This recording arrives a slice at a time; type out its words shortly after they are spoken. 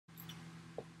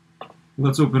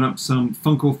Let's open up some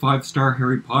Funko 5-star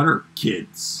Harry Potter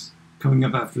kids. Coming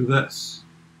up after this.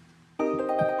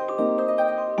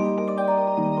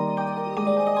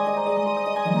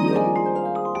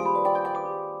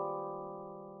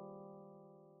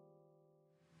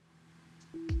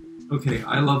 Okay,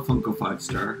 I love Funko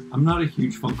 5-star. I'm not a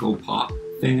huge Funko Pop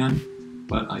fan,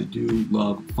 but I do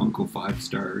love Funko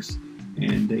 5-stars.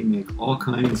 And they make all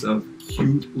kinds of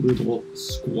cute little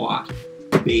squat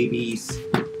babies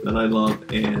that I love,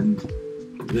 and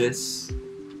this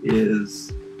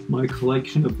is my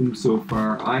collection of them so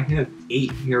far. I have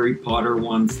 8 Harry Potter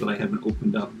ones that I haven't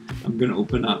opened up. I'm going to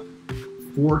open up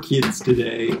 4 kids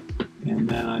today, and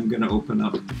then I'm going to open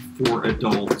up 4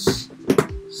 adults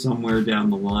somewhere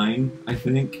down the line, I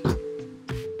think.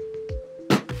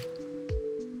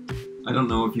 I don't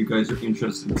know if you guys are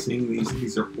interested in seeing these.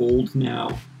 These are old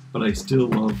now, but I still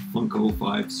love Funko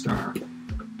 5-star.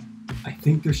 I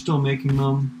think they're still making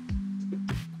them.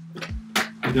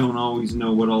 I don't always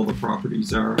know what all the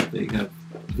properties are. They have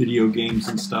video games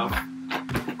and stuff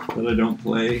that I don't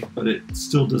play, but it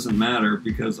still doesn't matter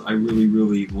because I really,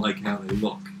 really like how they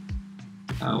look.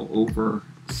 How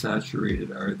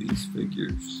oversaturated are these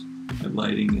figures? My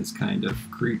lighting is kind of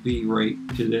creepy right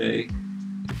today,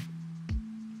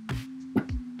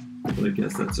 but I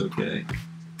guess that's okay.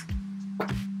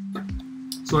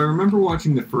 So I remember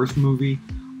watching the first movie.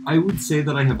 I would say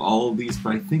that I have all of these,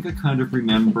 but I think I kind of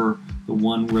remember the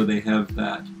one where they have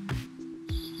that,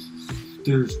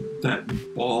 there's that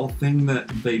ball thing that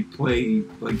they play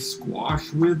like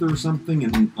squash with or something,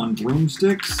 and on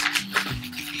broomsticks.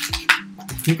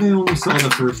 I think I only saw the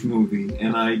first movie,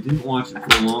 and I didn't watch it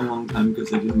for a long, long time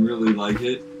because I didn't really like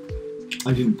it.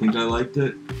 I didn't think I liked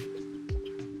it,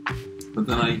 but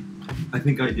then I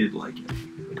think I did like it.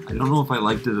 I don't know if I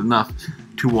liked it enough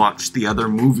to watch the other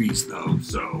movies though,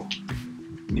 so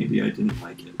maybe I didn't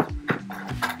like it.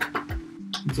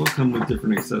 These all come with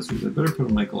different accessories. I better put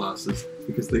on my glasses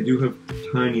because they do have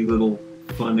tiny little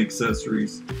fun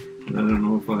accessories, and I don't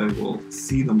know if I will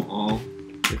see them all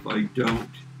if I don't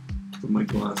put my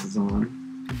glasses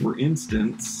on. For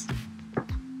instance,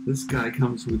 this guy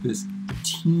comes with this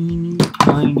teeny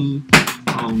tiny,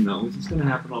 oh no, is this going to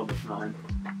happen all the time?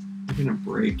 They're going to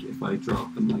break if I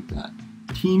drop them like that.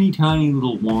 Teeny tiny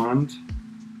little wand.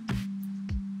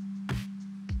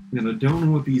 And I don't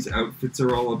know what these outfits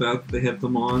are all about that they have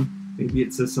them on. Maybe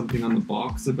it says something on the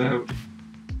box about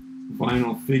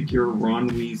vinyl figure Ron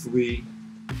Weasley.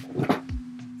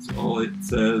 That's all it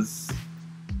says.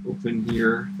 Open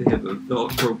here. They have a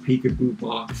Velcro peekaboo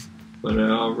box, but I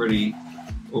already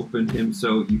opened him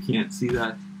so you can't see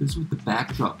that. This is what the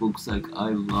backdrop looks like.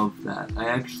 I love that. I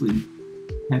actually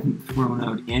haven't thrown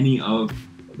out any of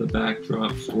the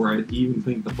backdrops, or I even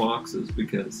think the boxes,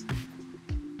 because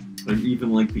I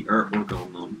even like the artwork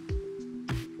on them.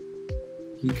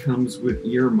 He comes with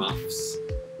earmuffs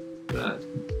that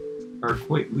are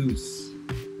quite loose.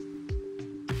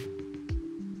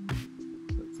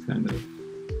 That's kind of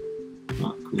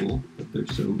not cool that they're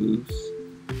so loose.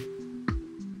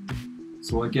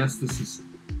 So I guess this is,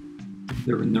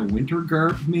 they're in their winter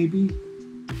garb maybe?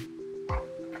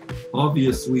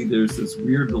 Obviously there's this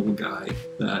weird little guy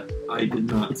that I did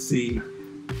not see.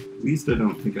 At least I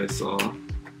don't think I saw.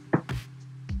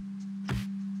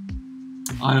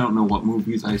 I don't know what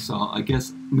movies I saw. I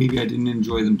guess maybe I didn't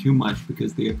enjoy them too much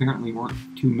because they apparently weren't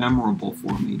too memorable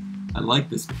for me. I like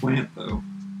this plant though.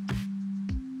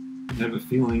 I have a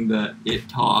feeling that it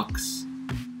talks,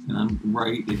 and I'm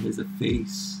right, it has a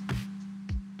face.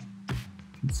 You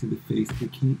can see the face.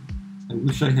 I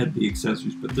wish I had the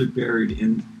accessories, but they're buried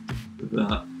in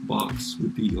the box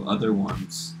with the other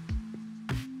ones.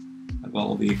 I have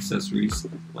all the accessories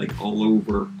like all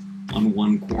over on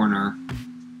one corner.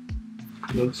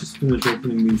 Let's just finish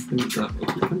opening these things up.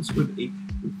 Okay, it comes with a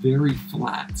very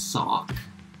flat sock.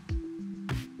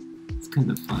 It's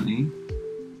kind of funny.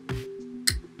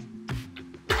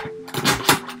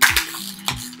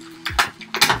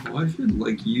 Oh, I should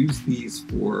like use these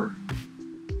for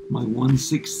my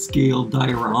 1/6 scale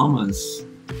dioramas.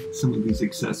 Some of these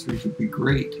accessories would be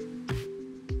great.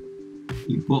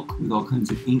 A book with all kinds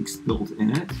of inks built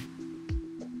in it.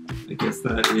 I guess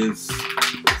that is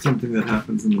something that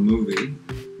happens in the movie.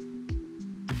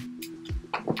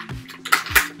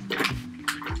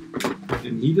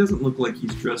 And he doesn't look like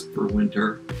he's dressed for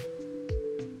winter.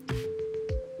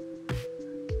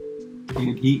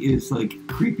 And he is like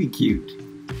creepy cute.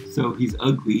 So he's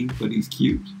ugly, but he's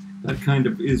cute. That kind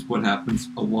of is what happens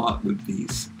a lot with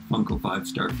these Funko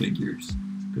 5-star figures,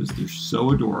 because they're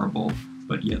so adorable,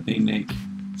 but yet they make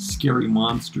scary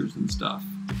monsters and stuff.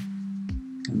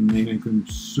 And they make them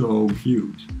so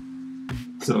cute.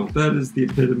 So that is the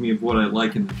epitome of what I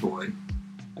like in a toy.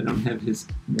 I don't have his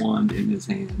wand in his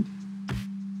hand.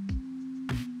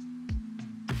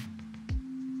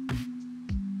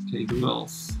 Okay, who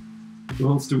else? Who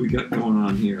else do we got going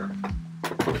on here?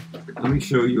 Let me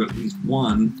show you at least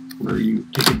one where you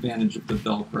take advantage of the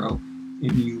Velcro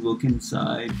and you look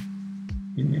inside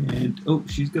and oh,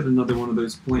 she's got another one of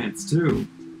those plants too.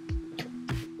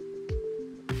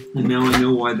 And now I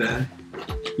know why the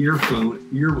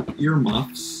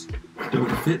earmuffs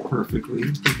don't fit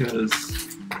perfectly,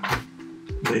 because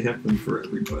they have them for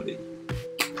everybody.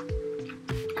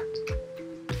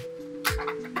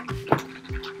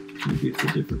 Maybe it's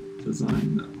a different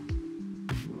design though.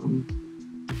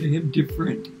 They have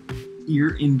different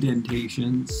ear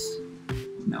indentations.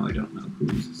 Now I don't know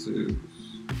whose is whose.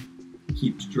 He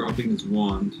keeps dropping his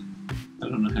wand. I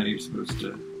don't know how you're supposed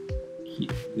to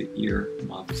keep the ear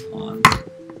muffs on.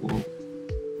 Whoa.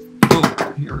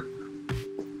 Oh, here.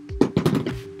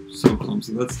 So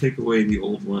clumsy. Let's take away the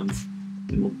old ones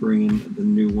and we'll bring in the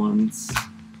new ones.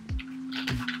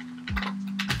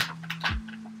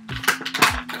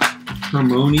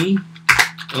 Hermione.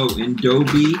 Oh, and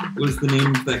Dobby was the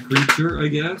name of that creature, I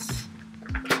guess.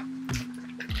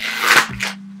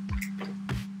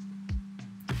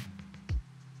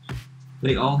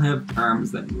 They all have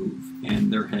arms that move,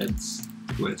 and their heads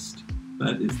twist.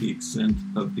 That is the extent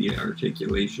of the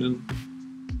articulation.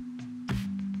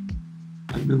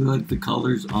 I really like the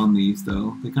colors on these,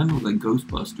 though. They kind of look like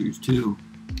Ghostbusters, too.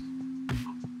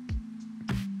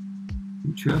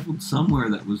 We traveled somewhere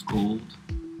that was gold.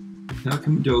 How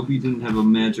come Dobby didn't have a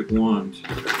magic wand?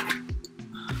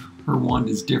 Her wand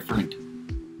is different.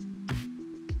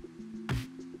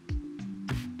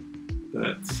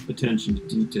 That's attention to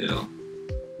detail.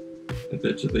 I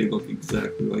bet you they look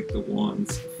exactly like the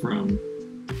wands from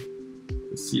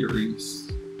the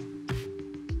series.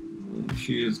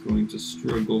 She is going to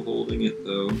struggle holding it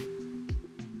though.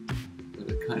 Got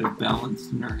it kind of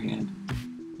balanced in her hand.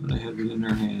 But I have it in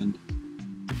her hand.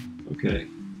 Okay.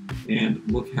 And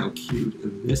look how cute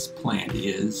this plant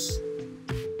is.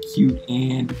 Cute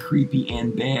and creepy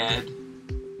and bad.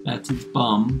 That's its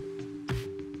bum.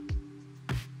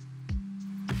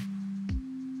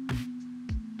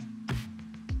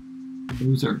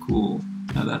 Those are cool.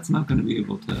 Now that's not going to be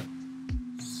able to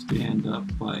stand up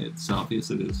by itself.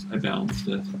 Yes it is. I balanced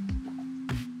it.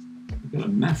 I've got a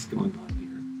mess going on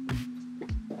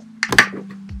here.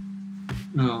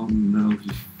 Oh no, he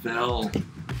fell.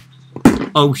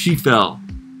 Oh, she fell.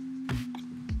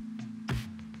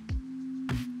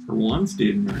 Her wand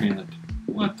stayed in her hand.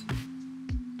 What?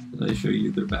 Did I show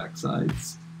you their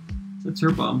backsides? That's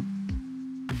her bum.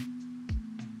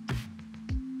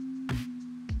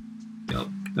 Yep,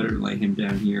 better lay him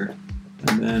down here.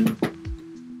 And then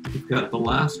we've got the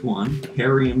last one,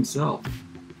 Harry himself.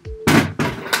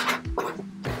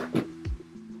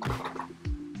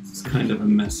 This is kind of a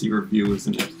messy review,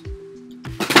 isn't it?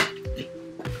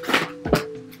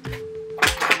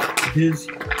 His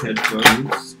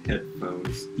headphones,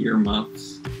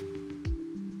 earmuffs,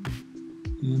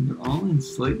 and they're all in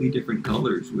slightly different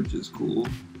colors, which is cool.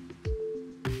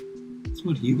 That's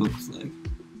what he looks like.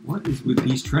 What is with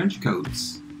these trench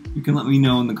coats? You can let me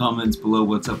know in the comments below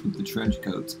what's up with the trench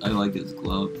coats. I like his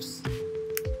gloves.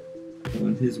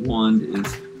 And his wand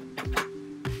is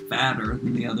fatter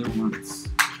than the other ones.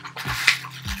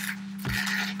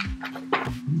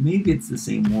 Maybe it's the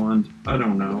same wand. I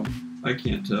don't know. I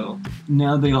can't tell.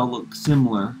 Now they all look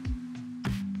similar.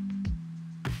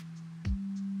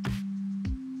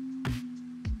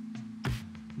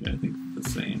 Yeah, I think the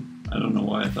same. I don't know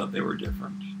why I thought they were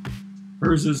different.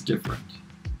 Hers is different.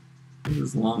 Hers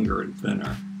is longer and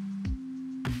thinner.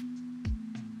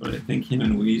 But I think him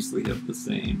and Weasley have the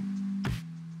same.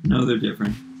 No, they're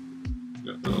different.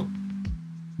 Uh-oh.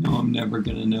 No, I'm never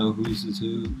gonna know whose is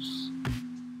whose.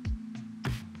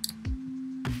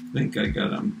 I think I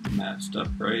got them matched up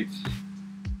right.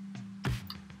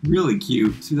 Really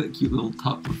cute. See that cute little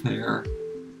tuft of hair?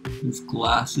 His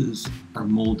glasses are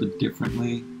molded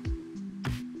differently.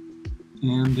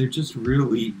 And they're just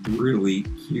really, really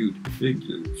cute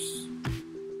figures.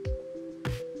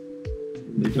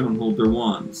 And they don't hold their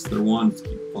wands. Their wands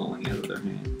keep falling out of their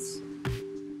hands.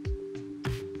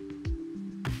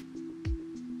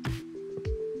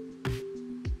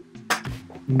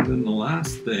 And then the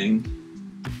last thing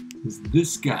is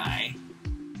this guy.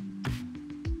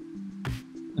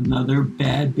 Another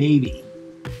bad baby.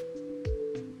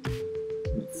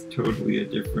 It's totally a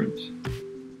different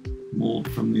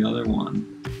mold from the other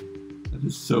one. That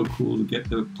is so cool to get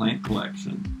the plant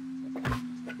collection.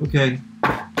 Okay.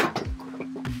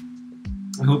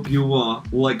 I hope you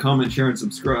like, comment, share, and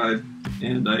subscribe.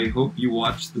 And I hope you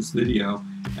watch this video.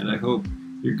 And I hope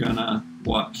you're gonna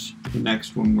watch the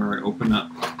next one where I open up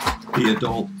the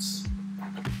adults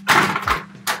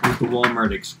with the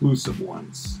Walmart exclusive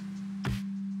ones.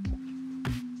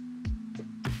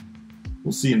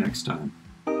 We'll see you next time.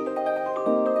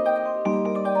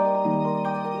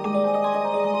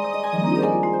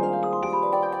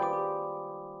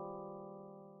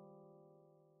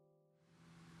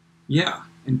 Yeah,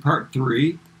 in part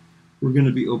 3, we're going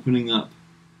to be opening up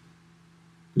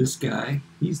this guy.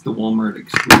 He's the Walmart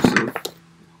exclusive.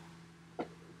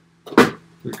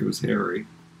 There goes Harry.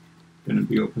 Going to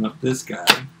be opening up this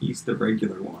guy. He's the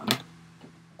regular one.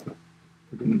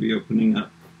 We're going to be opening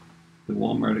up the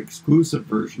Walmart exclusive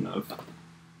version of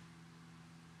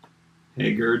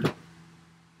Hagrid.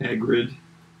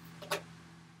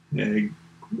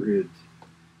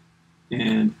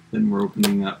 And then we're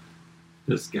opening up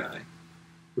this guy,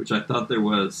 which I thought there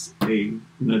was an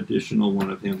additional one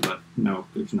of him, but no,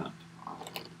 there's not.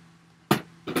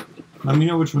 Let me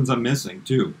know which ones I'm missing,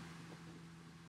 too.